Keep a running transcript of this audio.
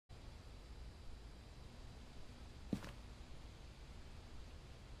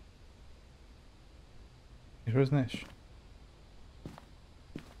Where's Nish?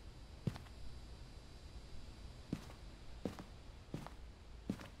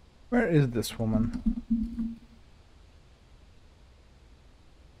 Where is this woman?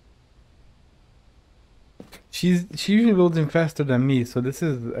 She usually loads in faster than me, so this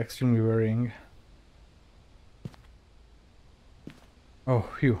is extremely worrying. Oh,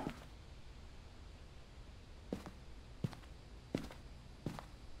 phew.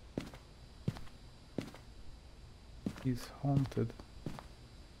 He's haunted.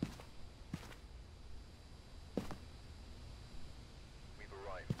 We've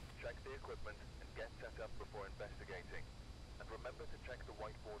arrived. Check the equipment and get set up before investigating. And remember to check the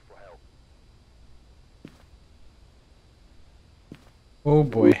whiteboard for help. Oh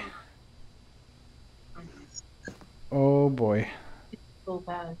boy. Oh boy. So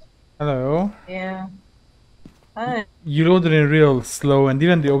bad. Hello. Yeah. Hi. You loaded in real slow, and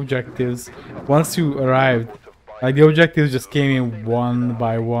even the objectives, once you arrived, like the objectives just came in one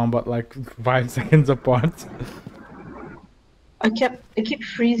by one, but like 5 seconds apart. I keep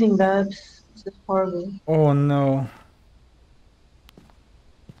freezing, Babs. This is horrible. Oh no.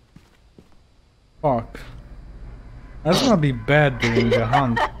 Fuck. That's gonna be bad during the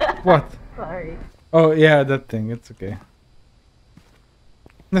hunt. What? Sorry. Oh yeah, that thing. It's okay.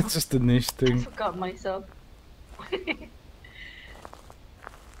 That's just a niche I thing. forgot myself. That's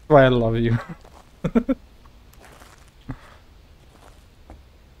why I love you.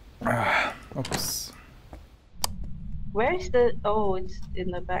 Oops. Where is the... Oh, it's in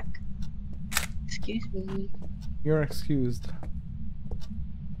the back. Excuse me. You're excused.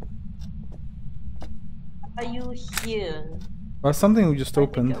 Are you here? Well, something we just I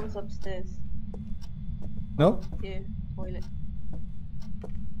opened. think I was upstairs. No? Here, toilet.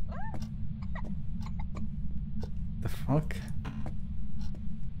 The fuck?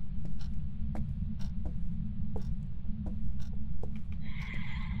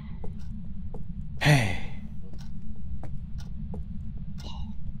 Hey.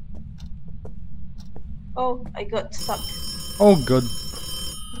 Oh, I got stuck. Oh, good.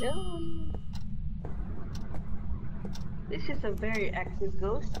 No. This is a very active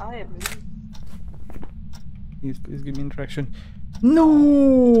ghost. I am... Please give me interaction.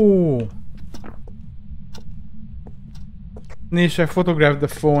 No! Nish, I photographed the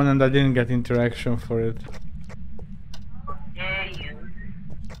phone and I didn't get interaction for it. Dare you?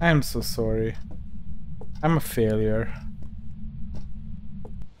 I'm so sorry. I'm a failure.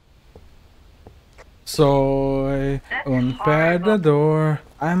 Soy un perdedor.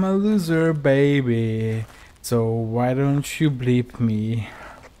 I'm a loser, baby. So why don't you bleep me?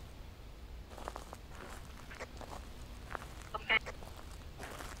 Okay.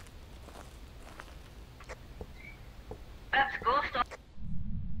 That's ghost of...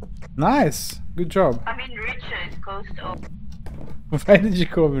 Nice. Good job. I mean Richard, ghost of... Why did you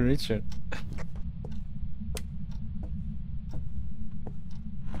call me Richard?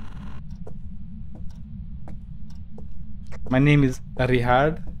 My name is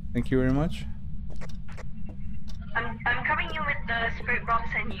Rihard. Thank you very much. I'm coming in with the spirit box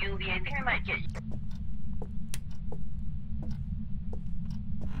and UV. I think I might get...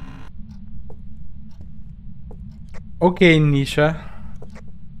 Okay, Nisha.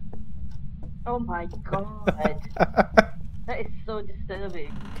 Oh my god. That is so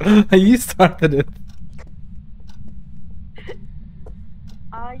disturbing. You started it.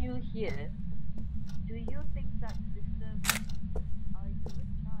 Are you here? Do you think that's disturbing? Are you a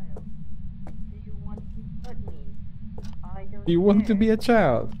child? Do you want to hurt me? I don't You want to care. be a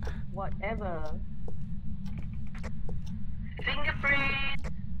child? Whatever.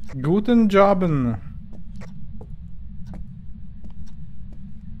 Fingerprint! Guten Joben.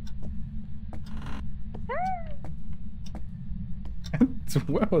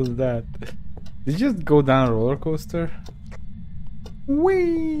 What was that? Did you just go down a roller coaster?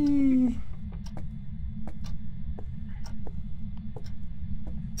 Whee!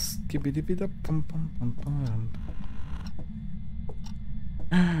 Skibidi pum pum pum pum.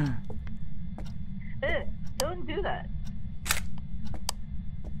 Don't do that.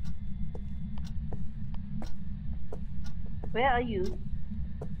 Where are you?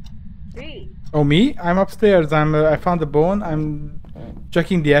 Hey. Oh, me? I'm upstairs. I found a bone. I'm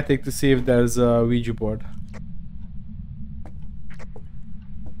checking the attic to see if there's a Ouija board.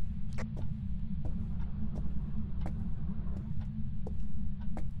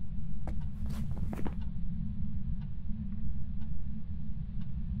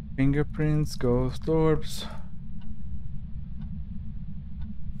 Fingerprints, ghost orbs.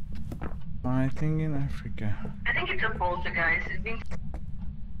 Fighting in Africa. I think it's a poltergeist. It's been...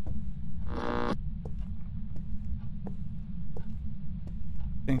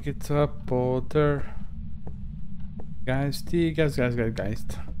 think it's a polter. Geisty,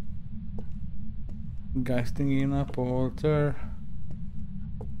 geist. Geisting in a polter.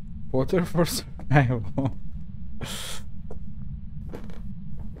 Polter for survival.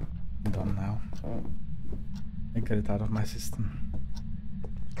 Done now. I get it out of my system.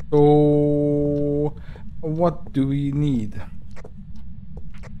 So, what do we need?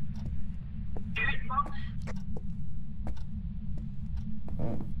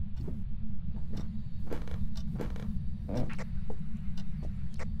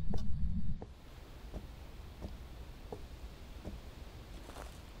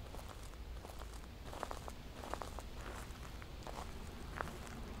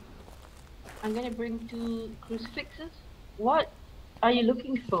 I'm gonna bring 2 crucifixes. What are you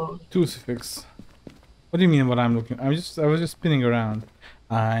looking for? Crucifix. What do you mean what I'm looking? I was just spinning around.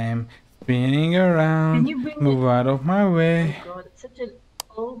 I'm spinning around. Can you bring Move out of my Oh way. my god, it's such an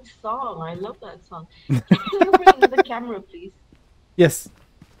old song. I love that song. Can you bring another camera, please? Yes,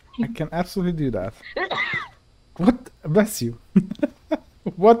 I can absolutely do that. What? Bless you.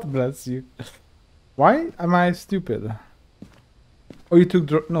 What bless you? Why am I stupid? Oh, you took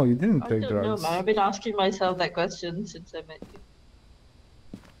drugs? No, you didn't I take don't know, drugs. man. I've been asking myself that question since I met you.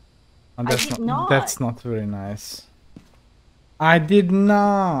 And I did not. That's not very nice. I did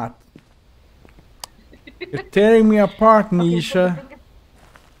not. You're tearing me apart, Nisha.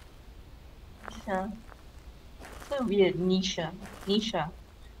 Nisha. So weird, Nisha. Nisha.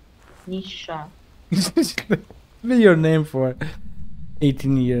 Be your name for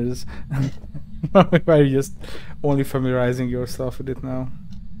 18 years. Why are you just only familiarizing yourself with it now?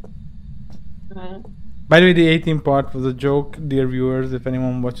 By the way, the 18 part was a joke, dear viewers, if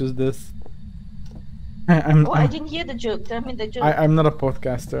anyone watches this. I didn't hear the joke. Tell me the joke. I'm not a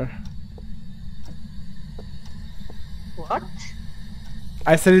podcaster. What?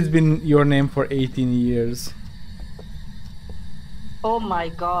 I said it's been your name for 18 years. Oh my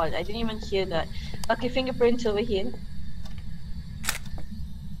god, I didn't even hear that. Okay, fingerprints over here.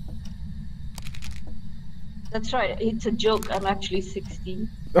 That's right, it's a joke. I'm actually 16.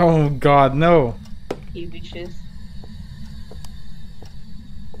 Oh god, no. He wishes.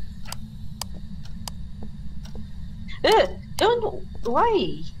 Don't.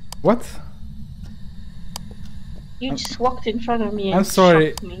 Why? What? You just walked in front of me and I'm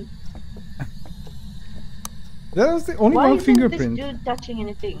sorry. shocked me. That was the only Why one isn't fingerprint. this dude touching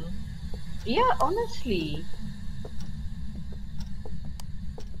anything? Yeah, honestly.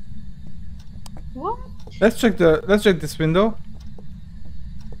 What? Let's check this window.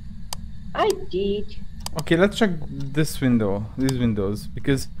 I did. Okay, let's check this window, these windows,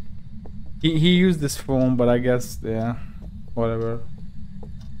 because he used this phone, but I guess, yeah, whatever.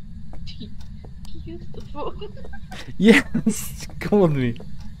 He used the phone. Yes, called me.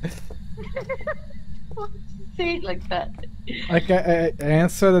 Why did you say it like that? Like I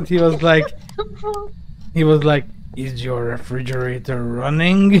answered, and he was like, The phone. "Is your refrigerator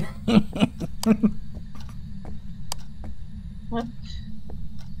running?" What?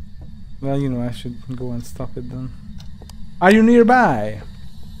 Well, you know, I should go and stop it then. Are you nearby?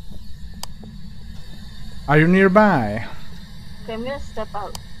 Are you nearby? Okay, I'm gonna step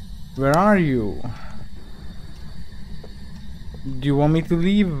out. Where are you? Do you want me to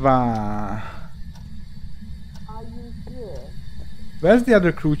leave? Are you here? Where's the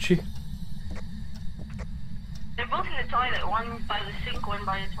other Crucci? They're both in the toilet. One by the sink, one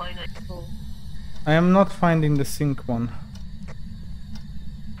by the toilet. Oh. I am not finding the sink one.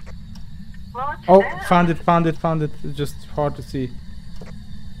 What? Oh, found it. It's just hard to see.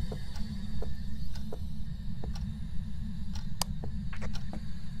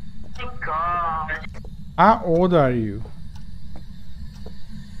 Oh my god. How old are you?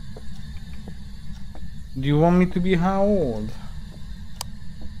 Do you want me to be how old?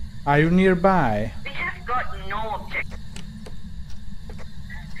 Are you nearby? We have got no objective.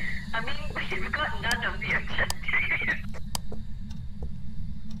 I mean, we've got none of the objectives.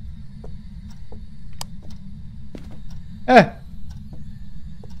 Eh!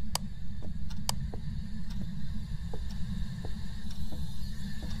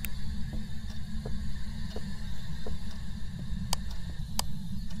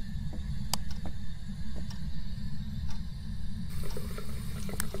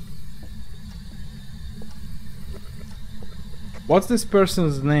 What's this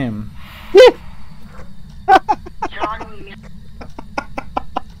person's name? John.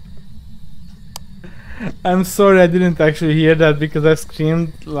 I'm sorry, I didn't actually hear that because I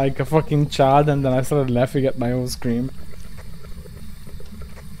screamed like a fucking child and then I started laughing at my own scream.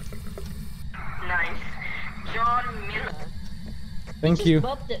 Nice. John Miller. Thank just you.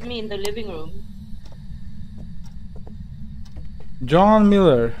 burped at me in the living room. John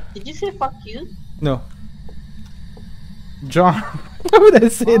Miller. Did you say fuck you? No. John. Why would I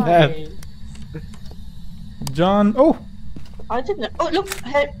say that? Why? John. Oh! I didn't know. Oh, look,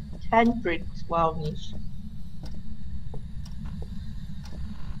 handprints. Wow, niche.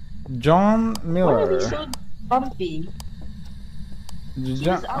 John Why are we Miller. so bumpy? He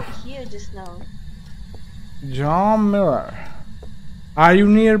Jo- was out here just now. John Miller. Are you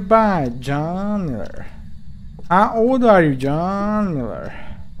nearby, John Miller? How old are you, John Miller?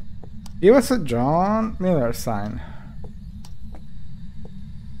 Give us a John Miller sign.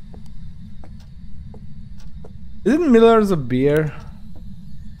 Isn't Miller's a beer?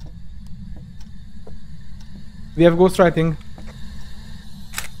 We have ghostwriting.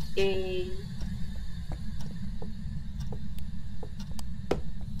 Eh,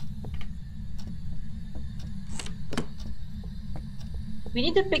 we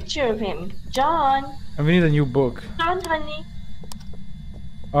need a picture of him. John! And we need a new book. John, honey!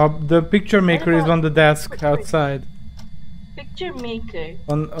 The picture maker is about on the desk footprints? outside. Picture maker.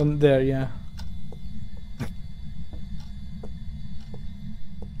 On there, yeah.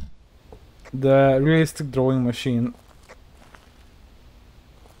 The realistic drawing machine.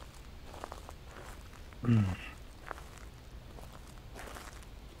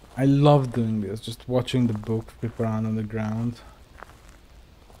 I love doing this, just watching the book flip around on the ground.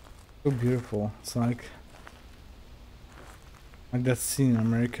 So beautiful. It's like that scene in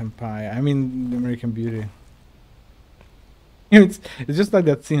American Pie. I mean, the American Beauty. It's just like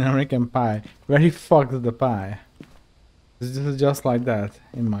that scene in American Pie where he fucks the pie. It's just like that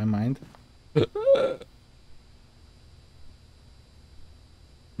in my mind.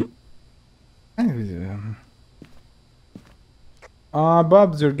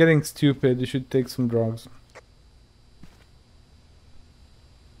 Bubs, you're getting stupid. You should take some drugs.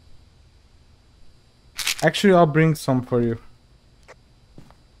 Actually, I'll bring some for you.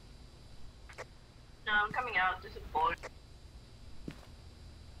 No, I'm coming out. This is bored.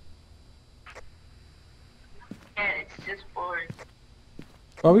 Yeah, it's just bored.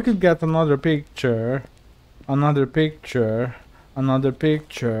 Well, we could get another picture. Another picture. Another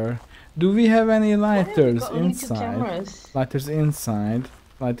picture. Do we have any lighters inside? Lighters inside.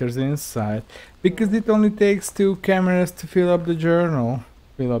 Lighters inside. Because it only takes 2 cameras to fill up the journal.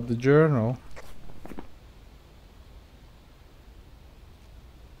 Fill up the journal.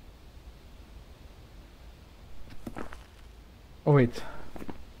 Oh wait.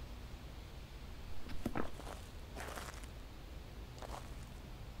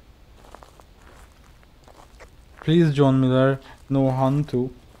 Please, John Miller, no Hantu.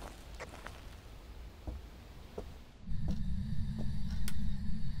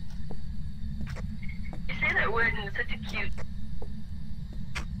 You say that word in such a cute.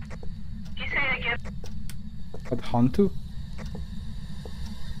 You say it again. What, Hantu?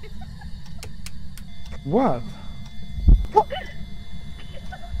 What?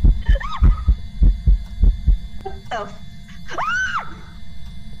 Oh.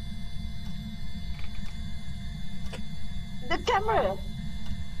 The camera.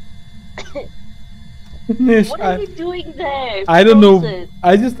 Nish, What are you doing there? I don't know. Frozen.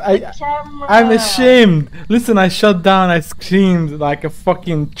 The Camera. I'm ashamed. Listen, I shut down. I screamed like a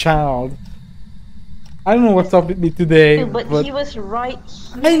fucking child. I don't know what's up with me today. But he was right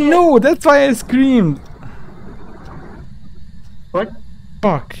here. I know. That's why I screamed. What?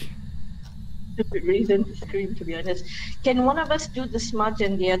 Fuck. Stupid reason to scream, to be honest. Can one of us do the smudge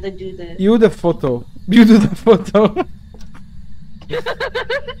and the other do the... You the photo. You do the photo.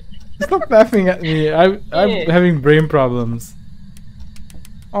 Stop laughing at me. I'm having brain problems.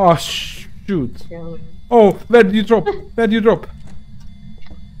 Oh shoot. Oh, where did you drop? Where did you drop?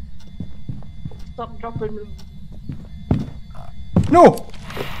 Stop, drop, and move. No!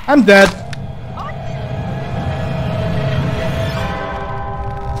 I'm dead. What?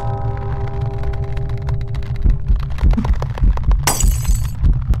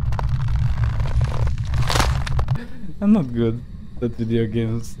 I'm not good at video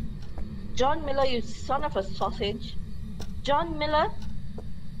games. John Miller, you son of a sausage. John Miller?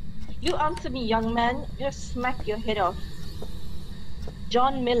 You answer me, young man. Just smack your head off.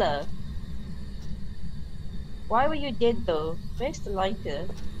 John Miller. Why were you dead though? Where's the lighter?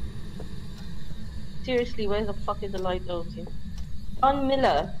 Seriously, where the fuck is the light? Oh, okay. John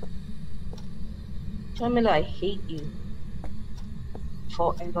Miller. John Miller, I hate you.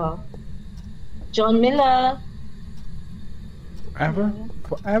 Forever. John Miller. Forever?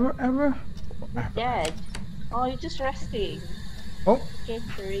 Forever? Ever? You're dead. Oh, you're just resting. Oh. Get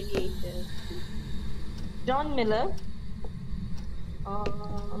the radiator. John Miller.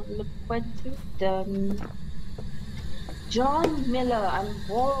 Look what you've done. John Miller, I'm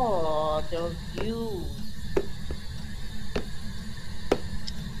bored of you.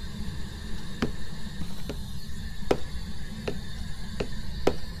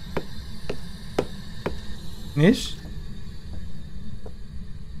 Nish?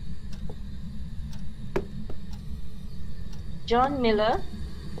 John Miller?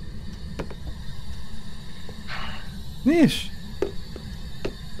 Nish?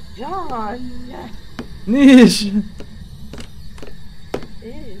 John! Nish! Ew.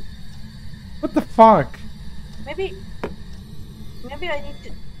 What the fuck? Maybe I need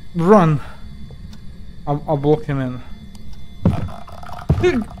to... Run! I'll block him in.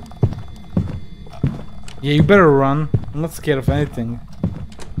 Yeah, you better run. I'm not scared of anything.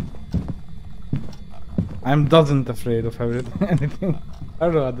 I'm doesn't afraid of everything. Anything. I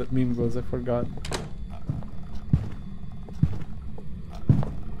don't know how that meme goes, I forgot.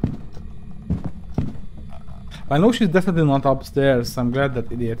 I know she's definitely not upstairs, so I'm glad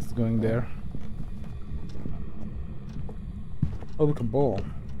that idiot is going there. Oh, look, a ball.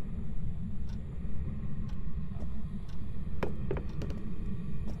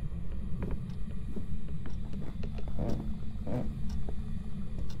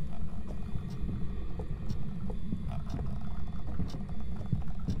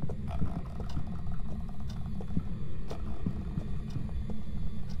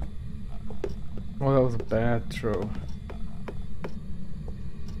 Oh, that was a bad throw.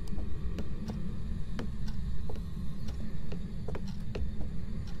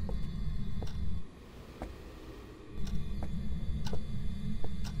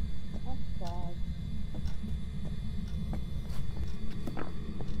 That's sad.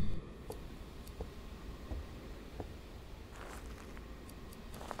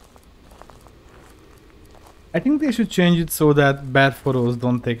 I think they should change it so that bad photos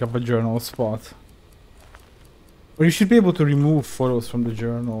don't take up a journal spot. Or you should be able to remove photos from the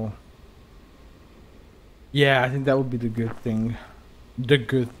journal. Yeah, I think that would be the good thing. The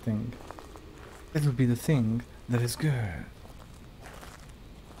good thing. That would be the thing that is good.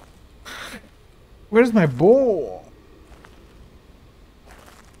 Where's my ball?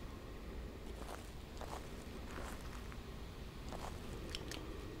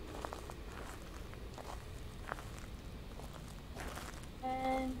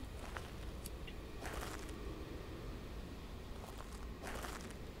 And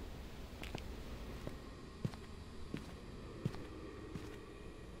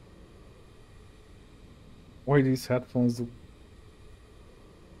Why these headphones look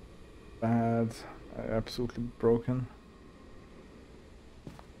bad? Absolutely broken.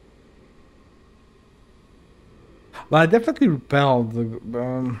 Well, I definitely repelled the...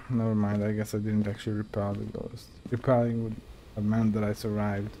 never mind, I guess I didn't actually repel the ghost. Repelling would have meant that I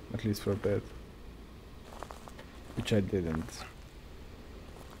survived, at least for a bit. Which I didn't.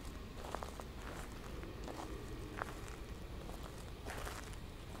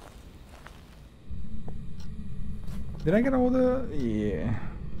 Did I get all the... Yeah.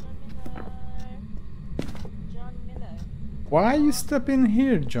 John Miller. Why you step in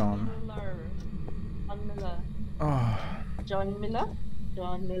here, John? Miller. John Miller. Oh, John Miller.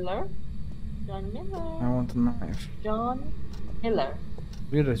 John Miller. John I Miller. want a knife. John Miller.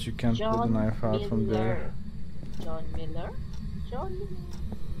 Weird that you can't pull the John knife out from there. Miller. John Miller. John Miller.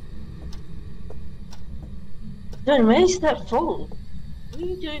 John, where is that phone? What are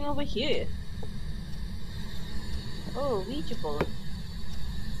you doing over here? Oh, Ouija board.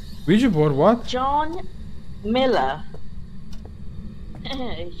 Ouija board, what? John Miller.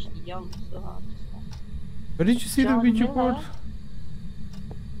 She yawns so hard. Where did you see the John Ouija Miller. board?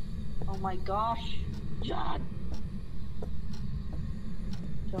 Oh my gosh. John.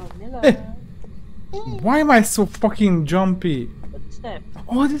 John Miller. Hey. Why am I so fucking jumpy? Footstep.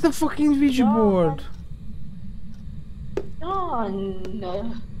 Oh, this is a fucking Ouija John. board.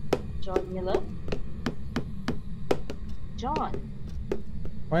 John. John Miller. John.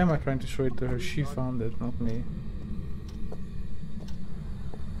 Why am I trying to show it to her? She found it, not me.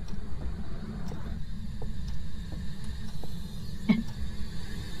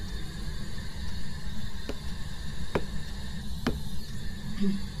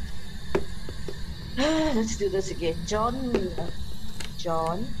 Let's do this again. John Miller.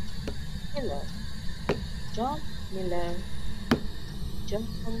 John Miller. John Miller. John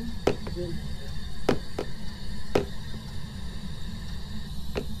Miller.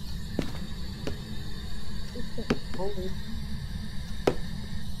 Oh.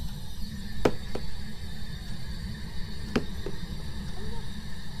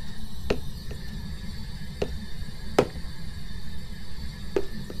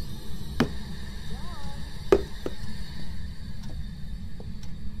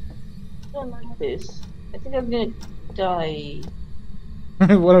 don't like this. I think I'm gonna die.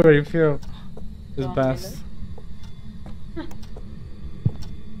 Whatever you feel is John best.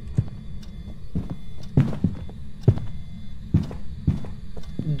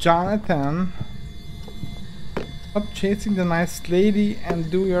 Jonathan, stop chasing the nice lady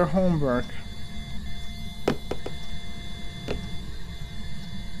and do your homework.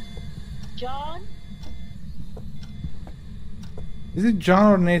 John? Is it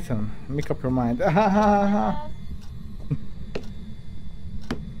John or Nathan? Make up your mind.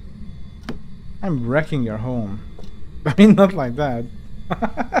 I'm wrecking your home. I mean, not like that.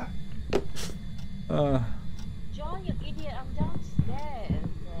 John, you idiot, I'm downstairs.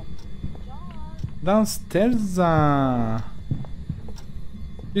 John. Downstairs.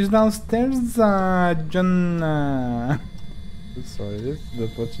 She's downstairs, John. Sorry,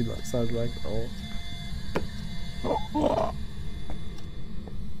 that's what she sounds like. Oh.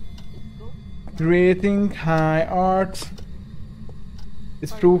 Creating high art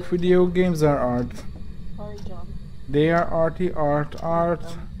is proof video games are art. Sorry, John. They are arty art.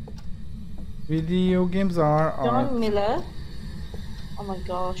 Video games are art. John Miller. Oh my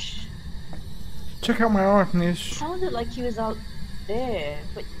gosh. Check out my art, Nish. Sounded like he was out there,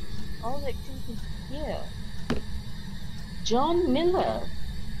 but all the activities here. John Miller.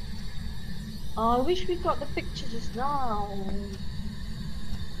 Oh, I wish we got the picture just now.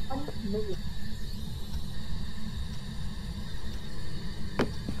 John Miller.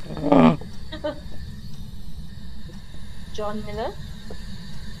 John Miller.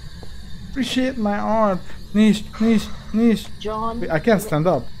 Appreciate my art. Nish. John. Wait, I can't stand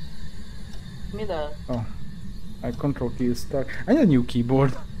up. Miller. Oh, my control key is stuck. I need a new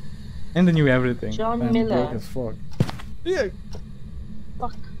keyboard. And a new everything. John Man, Miller. broke as fuck. Yeah.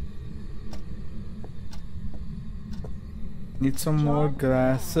 Fuck. Need some more John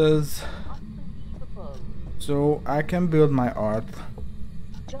glasses Unbelievable. so I can build my art.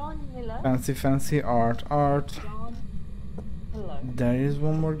 John Miller. Fancy art. John Miller. There is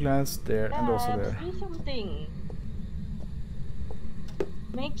one more glass there and also there. Do something.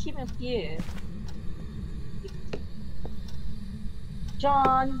 Make him appear.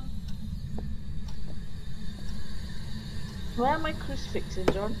 John. Where are my crucifixes,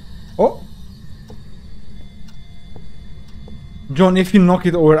 John? Oh! John, if you knock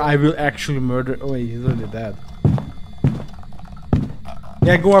it over, I will actually murder. Oh, wait, he's already dead.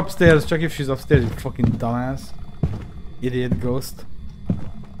 Yeah, go upstairs. Check if she's upstairs, you fucking dumbass. Idiot ghost.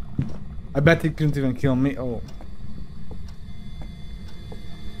 I bet he couldn't even kill me. Oh.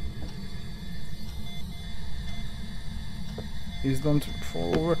 Please don't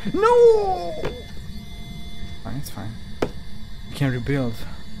fall over. No! Fine, it's fine. We can rebuild.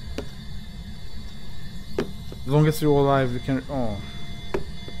 As long as you're alive, we can. Oh.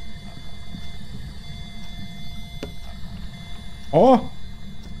 Oh!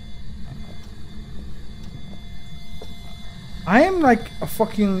 I am like a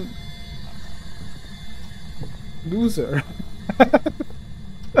fucking loser.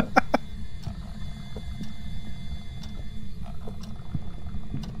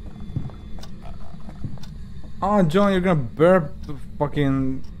 Oh, John, you're gonna burp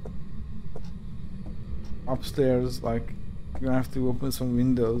fucking upstairs. Like, you're gonna have to open some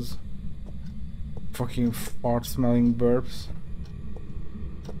windows. Fucking fart smelling burps.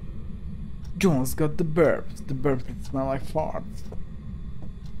 John's got the burps. The burps that smell like farts.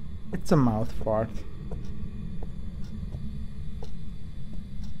 It's a mouth fart.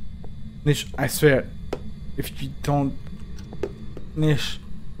 Nish, I swear, if you don't... Nish.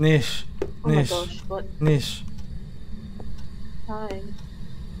 Oh my gosh, what? Nish. Hi.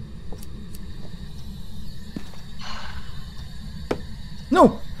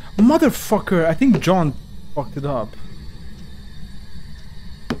 No! Motherfucker! I think John fucked it up.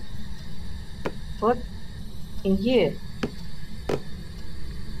 What? In here?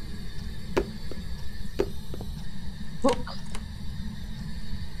 Book.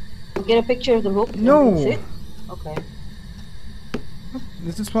 Get a picture of the book. No. That's it? Okay.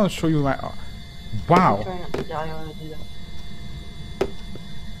 I just want to show you my... I'm wow. trying not to die while I do that.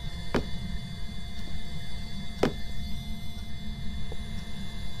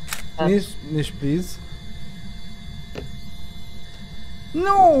 Nish, please.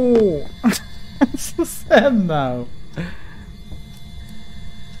 No! I'm so sad now.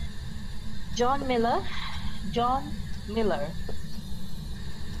 John Miller. John Miller.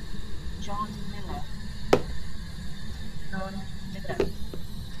 John Miller. John Miller.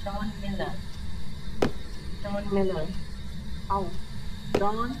 John Miller. John Miller. Ow.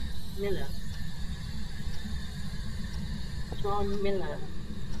 John Miller. John Miller.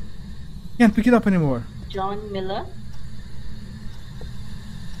 Can't pick it up anymore. John Miller.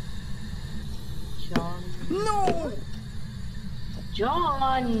 John. No!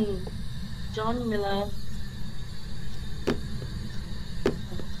 John. John Miller.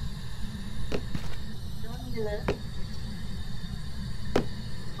 John Miller.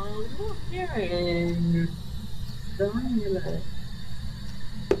 Oh, look here. John Miller.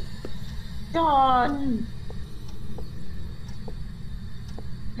 John.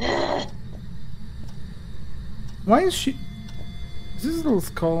 Why is she... Is this little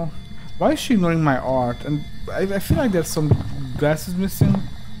skull? Why is she ignoring my art? And I feel like there's some glasses missing.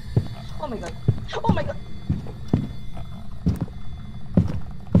 Oh my god. Oh my god.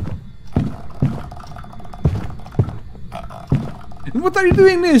 What are you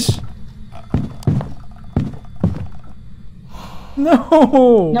doing, Nish?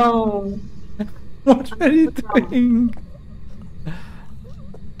 No! No. What are you doing?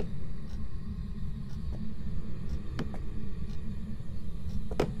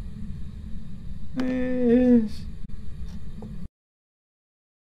 Nish.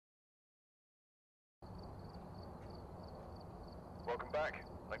 Welcome back.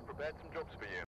 I've prepared some jobs for you.